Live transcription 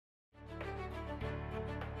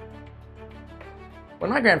When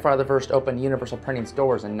my grandfather first opened Universal Printing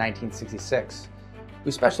stores in 1966, we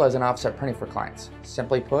specialized in offset printing for clients.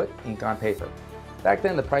 Simply put, ink on paper. Back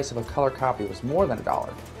then, the price of a color copy was more than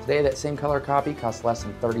 $1. Today, that same color copy costs less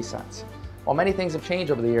than 30 cents. While many things have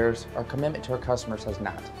changed over the years, our commitment to our customers has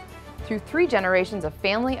not. Through 3 generations of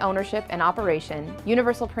family ownership and operation,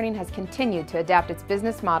 Universal Printing has continued to adapt its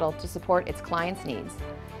business model to support its clients' needs.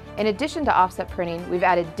 In addition to offset printing, we've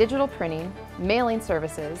added digital printing, mailing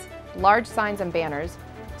services, large signs and banners,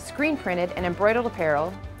 screen printed and embroidered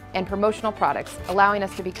apparel, and promotional products, allowing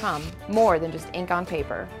us to become more than just ink on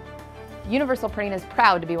paper. Universal Printing is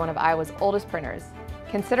proud to be one of Iowa's oldest printers.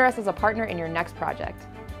 Consider us as a partner in your next project.